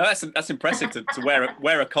fine. No, that's impressive to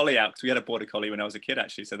wear a collie out, because we had a border collie when I was a kid,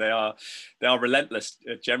 actually. So they are relentless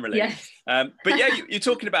generally. Yes. But yeah, you're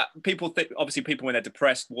talking about people. Obviously, people when they're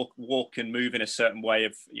depressed walk and move in a certain way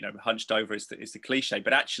of, you know, hunched over is the cliche.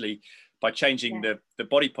 But actually, by changing the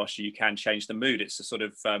body posture, you can change the mood. It's a sort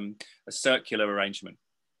of a circular arrangement.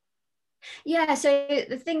 Yeah. So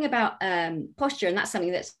the thing about posture, and that's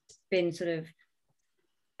something that's been sort of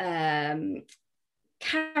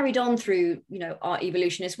carried on through, you know, our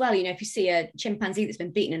evolution as well. You know, if you see a chimpanzee that's been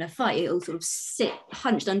beaten in a fight, it'll sort of sit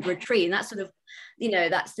hunched under a tree, and that's sort of, you know,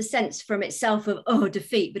 that's the sense from itself of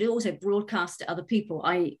defeat, but it also broadcasts to other people,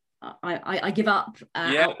 I give up,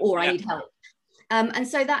 or I need help. And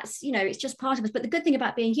so that's, you know, it's just part of us. But the good thing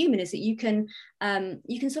about being human is that you can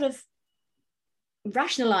sort of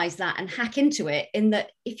rationalize that and hack into it, in that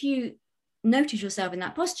if you notice yourself in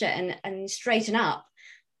that posture and straighten up,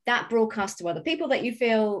 that broadcasts to other people that you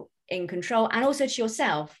feel in control, and also to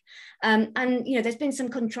yourself. And, you know, there's been some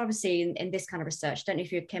controversy in this kind of research. I don't know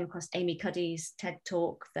if you came across Amy Cuddy's TED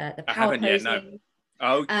talk, the power posing. Yet, no.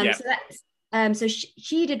 Oh, yeah. So that's, so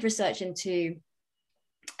she did research into,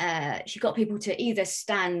 she got people to either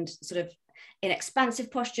stand sort of in expansive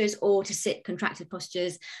postures or to sit contracted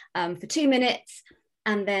postures for 2 minutes.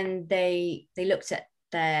 And then they looked at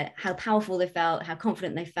how powerful they felt, how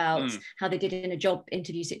confident they felt, how they did in a job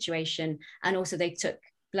interview situation, and also they took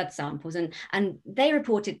blood samples, and they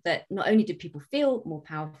reported that not only did people feel more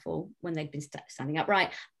powerful when they'd been standing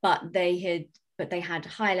upright, but they had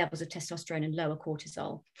higher levels of testosterone and lower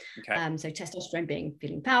cortisol. Okay. So testosterone being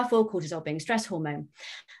feeling powerful, cortisol being stress hormone.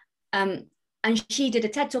 And she did a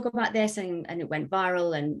TED talk about this, and it went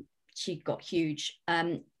viral, and she got huge.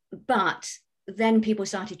 But then people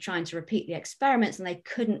started trying to repeat the experiments, and they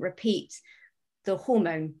couldn't repeat the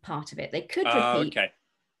hormone part of it. They could repeat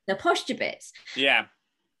the posture bits. Yeah.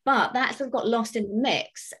 But that sort of got lost in the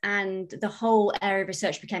mix, and the whole area of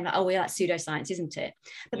research became like, oh, well, that's pseudoscience, isn't it?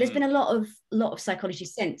 But there's been a lot of psychology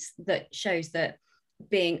since that shows that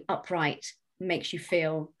being upright makes you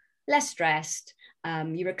feel less stressed.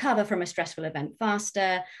 You recover from a stressful event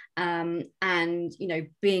faster, and, you know,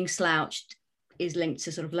 being slouched is linked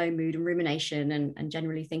to sort of low mood and rumination and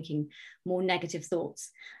generally thinking more negative thoughts.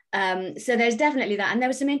 So there's definitely that. And there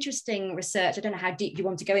was some interesting research. I don't know how deep you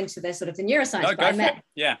want to go into the sort of the neuroscience, but I met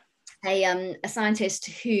a scientist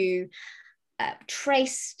who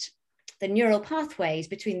traced the neural pathways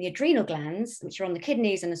between the adrenal glands, which are on the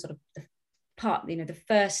kidneys, and the sort of the part, you know, the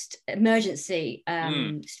first emergency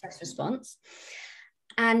stress response,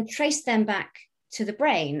 and traced them back to the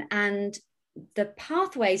brain. And the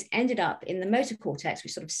pathways ended up in the motor cortex,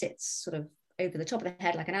 which sort of sits sort of over the top of the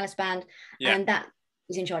head like an Alice band, and that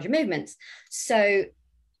is in charge of movements. So,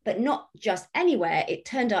 but not just anywhere, it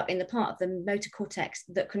turned up in the part of the motor cortex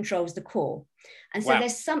that controls the core. And so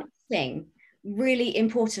there's something really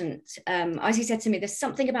important. As he said to me, there's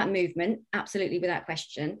something about movement, absolutely, without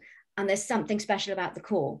question. And there's something special about the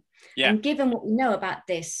core. Yeah. And given what we know about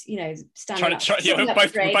this, you know, standing up,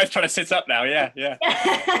 we're both trying to sit up now. Yeah.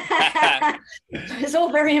 It's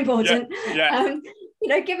all very important. Yeah.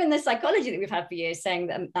 given the psychology that we've had for years saying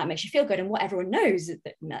that that makes you feel good, and what everyone knows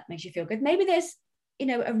that makes you feel good, maybe there's,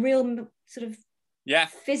 a real sort of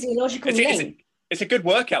physiological link. It's a good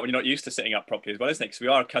workout when you're not used to sitting up properly as well, isn't it? Because we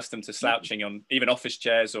are accustomed to slouching on even office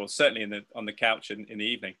chairs, or certainly on the couch in the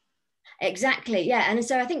evening. Exactly, yeah. And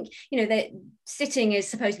so I think, sitting is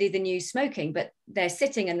supposedly the new smoking, but they're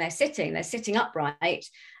sitting upright,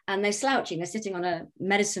 and they're slouching, they're sitting on a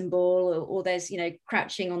medicine ball, or there's,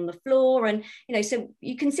 crouching on the floor. And, so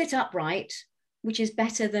you can sit upright, which is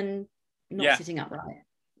better than not sitting upright.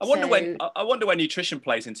 I wonder when nutrition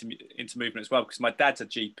plays into movement as well, because my dad's a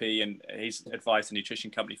GP and he's advised a nutrition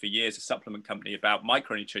company for years, a supplement company, about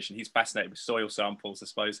micronutrition. He's fascinated with soil samples, I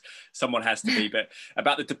suppose someone has to be, but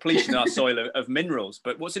about the depletion in our soil of minerals.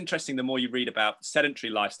 But what's interesting, the more you read about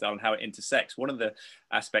sedentary lifestyle and how it intersects, one of the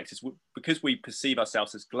aspects is because we perceive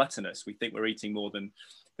ourselves as gluttonous, we think we're eating more than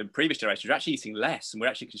previous generations. We're actually eating less, and we're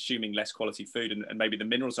actually consuming less quality food, and maybe the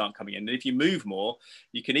minerals aren't coming in. And if you move more,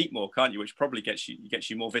 you can eat more, can't you? Which probably gets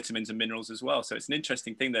you more vitamins and minerals as well. So it's an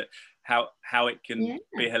interesting thing that how it can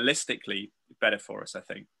be holistically better for us, I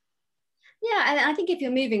think. Yeah, and I think if you're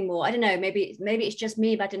moving more, I don't know, maybe it's just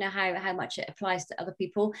me, but I don't know how much it applies to other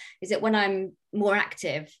people. Is that when I'm more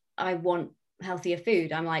active, I want healthier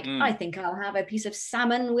food. I'm like, I think I'll have a piece of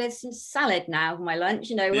salmon with some salad now for my lunch,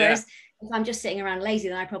 whereas if I'm just sitting around lazy,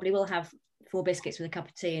 then I probably will have 4 biscuits with a cup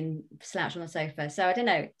of tea and slouch on the sofa. So I don't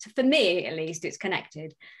know, for me at least, it's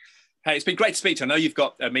connected. Hey, it's been great to speak to you. I know you've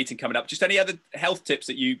got a meeting coming up. Just any other health tips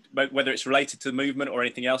that whether it's related to the movement or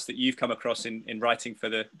anything else that you've come across in writing for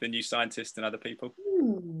the New Scientist and other people?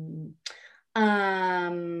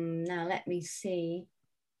 Now let me see.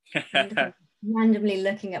 Randomly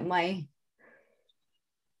looking at my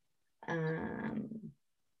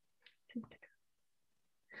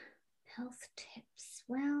health tips.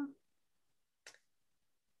 Well,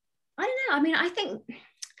 I don't know. I mean, I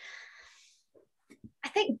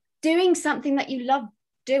think doing something that you love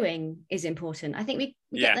doing is important. I think we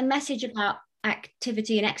get the message about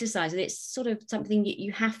activity and exercise, and it's sort of something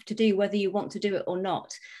you have to do whether you want to do it or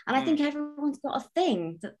not. And I think everyone's got a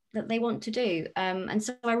thing that they want to do. And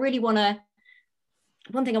so I really one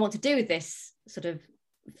thing I want to do with this sort of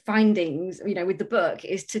findings, with the book,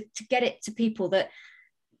 is to get it to people that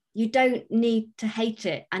you don't need to hate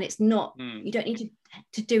it, and it's not you don't need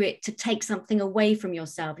to do it to take something away from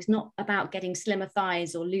yourself. It's not about getting slimmer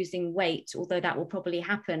thighs or losing weight, although that will probably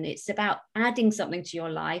happen. It's about adding something to your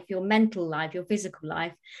life, your mental life, your physical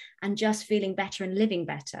life, and just feeling better and living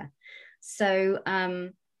better. So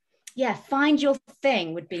find your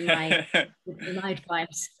thing would be my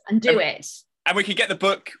advice, and do it. And we can get the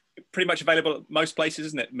book pretty much available at most places,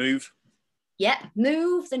 isn't it? Move,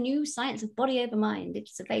 the New Science of Body Over Mind.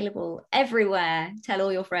 It's available everywhere. Tell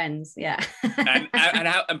all your friends.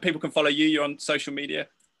 and people can follow you. You're on social media.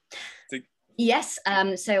 Yes.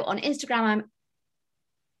 So on Instagram,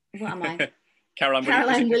 what am I?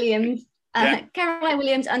 Caroline Williams. Caroline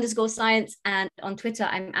Williams _science, and on Twitter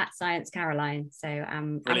I'm at Science Caroline. So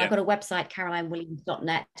and I've got a website,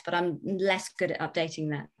 carolinewilliams.net, but I'm less good at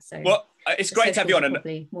updating that. So it's great to have you on, and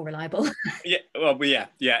probably more reliable.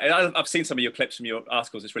 I've seen some of your clips from your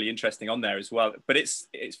articles. It's really interesting on there as well. But it's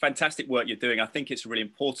fantastic work you're doing. I think it's really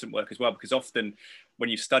important work as well, because often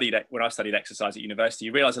when I studied exercise at university,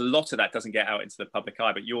 you realize a lot of that doesn't get out into the public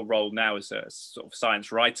eye. But your role now as a sort of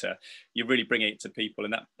science writer, you're really bringing it to people,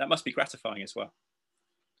 and that must be gratifying as well.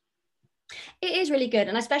 It is really good,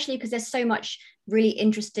 and especially because there's so much really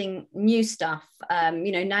interesting new stuff.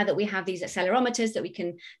 Now that we have these accelerometers that we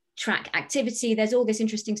can track activity, there's all this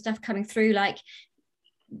interesting stuff coming through, like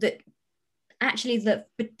that. Actually, the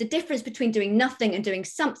difference between doing nothing and doing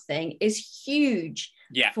something is huge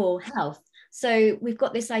for health. So we've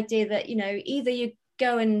got this idea that, either you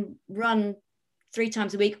go and run 3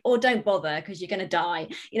 times a week, or don't bother because you're going to die.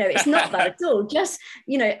 It's not that at all. Just,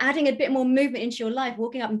 adding a bit more movement into your life,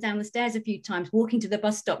 walking up and down the stairs a few times, walking to the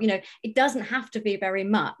bus stop, it doesn't have to be very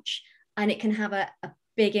much, and it can have a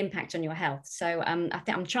big impact on your health. So I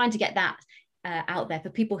think I'm trying to get that out there for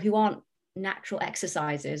people who aren't natural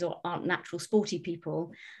exercisers or aren't natural sporty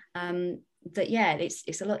people.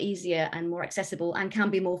 It's a lot easier and more accessible, and can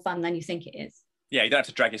be more fun than you think it is. Yeah, you don't have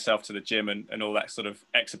to drag yourself to the gym and all that sort of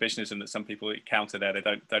exhibitionism that some people encounter there. They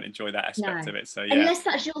don't enjoy that aspect of it. So unless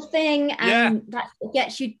that's your thing and that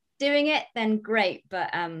gets you doing it, then great.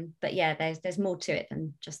 But there's more to it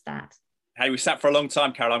than just that. Hey, we sat for a long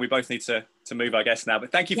time, Caroline. We both need to move, I guess, now.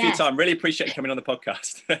 But thank you for your time. Really appreciate you coming on the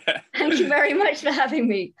podcast. Thank you very much for having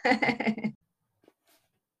me.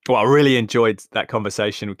 Well, I really enjoyed that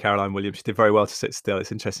conversation with Caroline Williams. She did very well to sit still.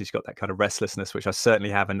 It's interesting. She's got that kind of restlessness, which I certainly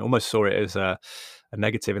have, and almost saw it as a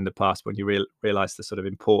negative in the past when you realize the sort of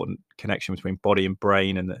important connection between body and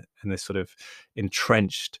brain, and this sort of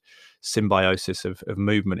entrenched symbiosis of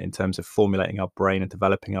movement in terms of formulating our brain and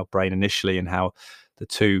developing our brain initially, and how the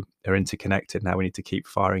two are interconnected. Now we need to keep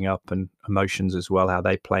firing up, and emotions as well, how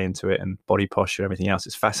they play into it, and body posture, everything else.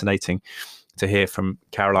 It's fascinating to hear from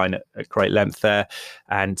Caroline at great length there,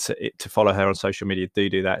 and to follow her on social media.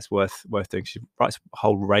 Do that. It's worth doing. She writes a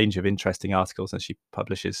whole range of interesting articles, and she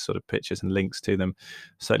publishes sort of pictures and links to them.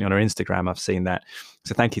 Certainly on her Instagram, I've seen that.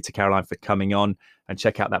 So thank you to Caroline for coming on, and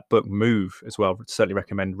check out that book Move as well. I'd certainly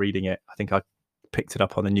recommend reading it. I think I picked it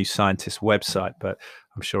up on the New Scientist website, but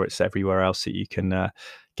I'm sure it's everywhere else that you can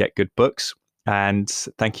get good books. And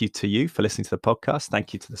thank you to you for listening to the podcast.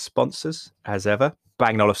 Thank you to the sponsors, as ever,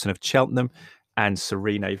 Bang & Olufsen of Cheltenham and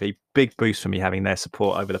Serene AV. Big boost for me having their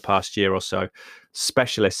support over the past year or so.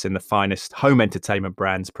 Specialists in the finest home entertainment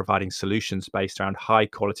brands, providing solutions based around high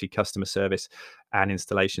quality customer service and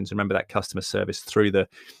installations. Remember that customer service through the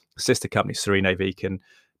sister company Serene AV can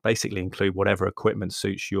basically include whatever equipment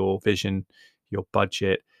suits your vision, your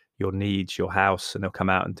budget, your needs, your house, and they'll come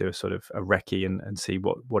out and do a sort of a recce and see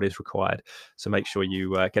what is required. So make sure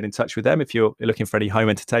you get in touch with them if you're looking for any home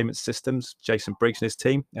entertainment systems. Jason Briggs and his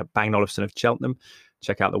team at Bang & Olufsen of Cheltenham.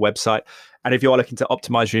 Check out the website. And if you are looking to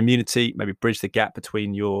optimize your immunity, maybe bridge the gap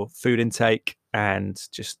between your food intake and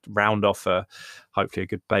just round off hopefully a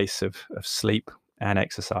good base of sleep and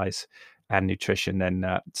exercise and nutrition, then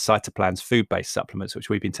Cytoplan's food-based supplements, which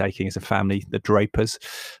we've been taking as a family, the Drapers,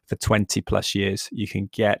 for 20 plus years. You can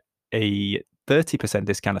get a 30%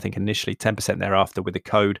 discount, I think initially, 10% thereafter with the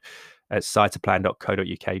code at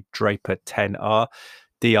cytoplan.co.uk, Draper10R,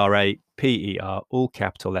 DRAPER, all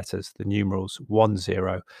capital letters, the numerals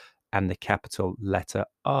 10 and the capital letter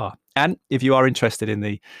R. And if you are interested in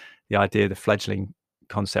the idea, the fledgling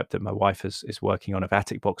concept that my wife is working on of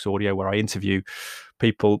Attic Box Audio, where I interview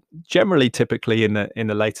people generally typically in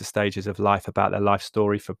the later stages of life about their life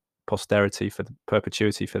story for posterity, for the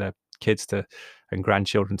perpetuity, for their kids and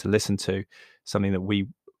grandchildren to listen to, something that we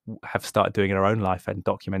have started doing in our own life and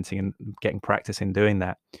documenting and getting practice in doing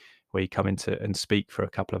that, where you come into and speak for a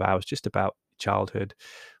couple of hours just about childhood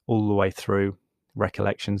all the way through,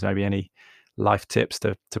 recollections, maybe any life tips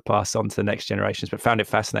to pass on to the next generations. But found it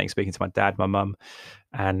fascinating speaking to my dad, my mum,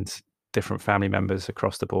 and different family members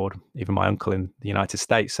across the board, even my uncle in the United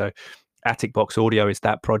States. So Attic Box Audio is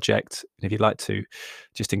that project. And if you'd like to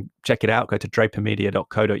just check it out, go to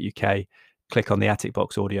drapermedia.co.uk, click on the Attic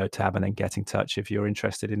Box Audio tab, and then get in touch if you're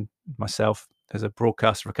interested in myself as a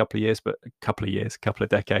broadcaster for a couple of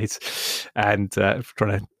decades, and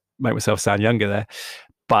trying to make myself sound younger there.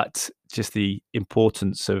 But just the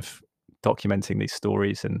importance of documenting these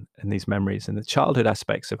stories and these memories and the childhood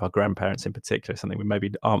aspects of our grandparents in particular, something we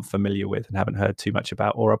maybe aren't familiar with and haven't heard too much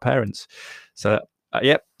about, or our parents. So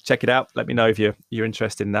check it out. Let me know if you're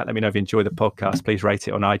interested in that. Let me know if you enjoy the podcast. Please rate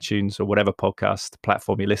it on iTunes or whatever podcast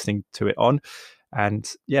platform you're listening to it on. And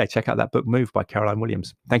check out that book Move by Caroline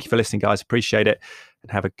Williams. Thank you for listening, guys. Appreciate it,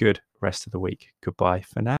 and have a good rest of the week. Goodbye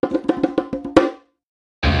for now.